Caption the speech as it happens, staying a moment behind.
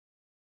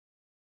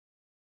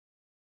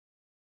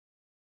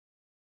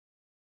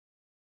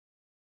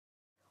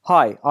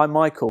Hi, I'm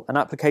Michael, an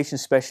application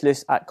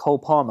specialist at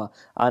Cole-Parmer,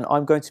 and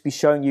I'm going to be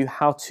showing you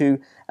how to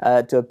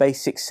do a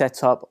basic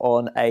setup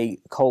on a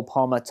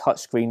Cole-Parmer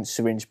touchscreen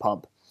syringe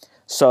pump.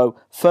 So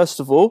first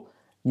of all,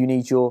 you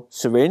need your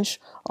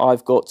syringe.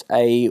 I've got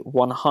a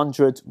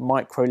 100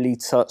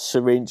 microliter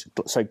syringe,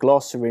 so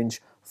glass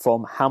syringe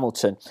from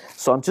Hamilton.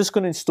 So I'm just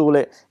going to install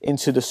it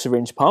into the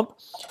syringe pump.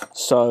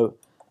 So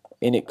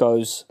in it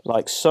goes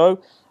like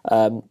so.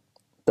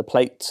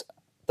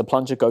 The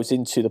plunger goes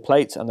into the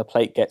plate and the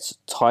plate gets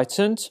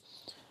tightened,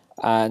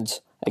 and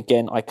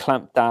again I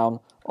clamp down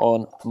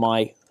on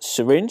my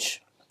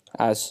syringe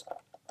as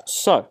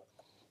so.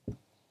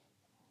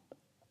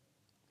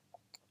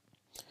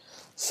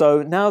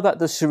 So now that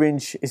the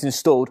syringe is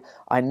installed,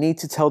 I need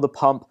to tell the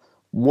pump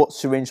what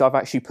syringe I've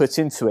actually put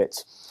into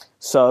it.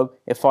 So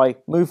if I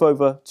move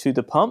over to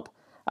the pump,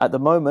 at the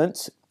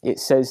moment it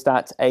says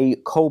that a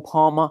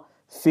Cole-Parmer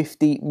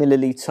 50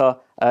 milliliter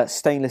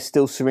stainless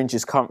steel syringe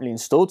is currently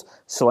installed,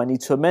 so I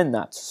need to amend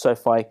that. So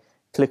if I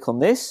click on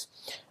this,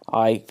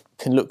 I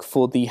can look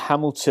for the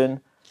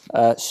Hamilton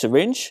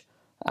syringe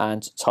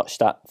and touch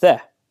that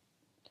there.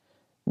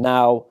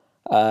 Now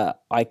I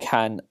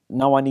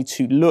need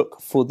to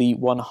look for the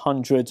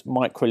 100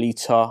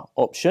 microliter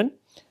option.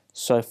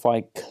 So if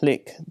I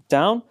click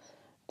down,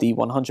 the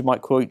 100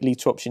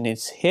 microliter option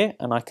is here,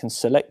 and I can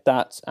select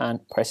that and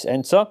press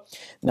enter.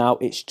 Now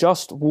it's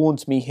just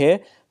warned me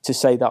here to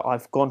say that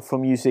I've gone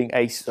from using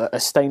a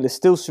stainless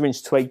steel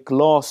syringe to a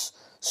glass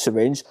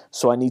syringe,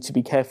 so I need to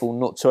be careful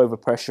not to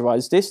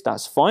overpressurize this.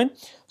 That's fine.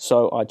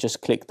 So I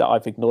just click that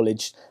I've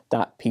acknowledged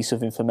that piece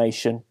of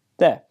information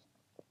there.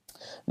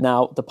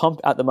 Now the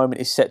pump at the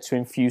moment is set to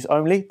infuse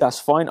only. That's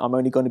fine. I'm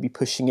only going to be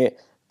pushing it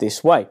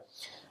this way.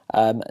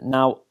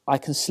 Now I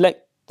can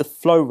select the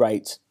flow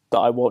rate that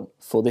I want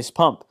for this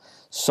pump.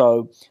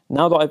 So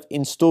now that I've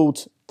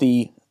installed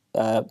the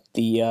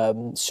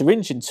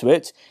syringe into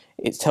it,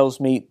 it tells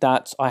me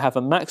that I have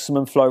a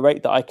maximum flow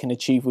rate that I can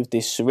achieve with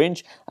this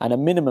syringe and a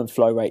minimum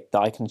flow rate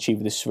that I can achieve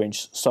with this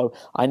syringe. So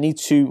I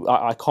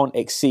can't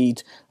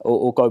exceed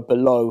or go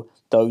below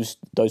those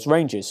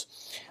ranges.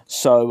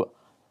 So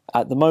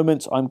at the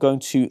moment I'm going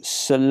to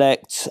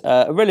select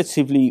a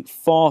relatively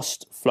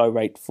fast flow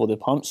rate for the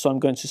pump. So I'm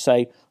going to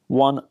say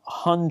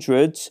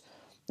 100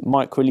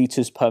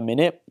 microliters per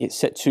minute. It's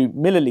set to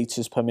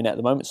milliliters per minute at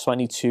the moment, so I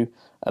need to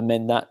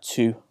amend that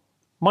to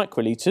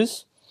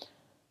microliters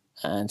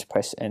and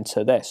press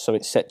enter there. So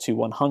it's set to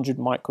 100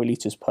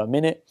 microliters per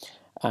minute,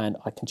 and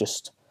I can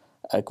just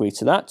agree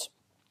to that.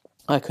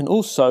 I can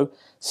also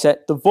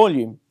set the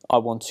volume I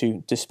want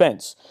to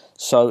dispense.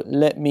 So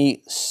let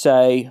me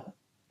say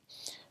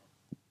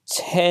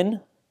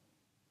 10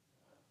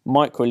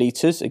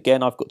 microliters.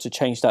 Again, I've got to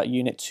change that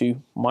unit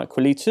to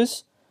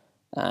microliters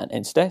and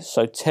enter there.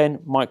 So 10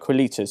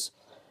 microliters.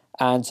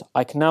 And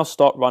I can now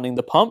start running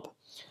the pump,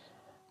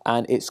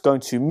 and it's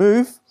going to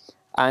move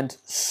and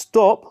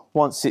stop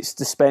once it's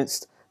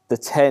dispensed the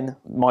 10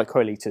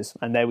 microliters,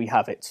 and there we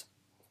have it.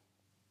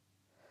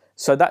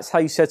 So that's how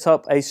you set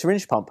up a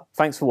syringe pump.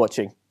 Thanks for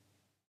watching.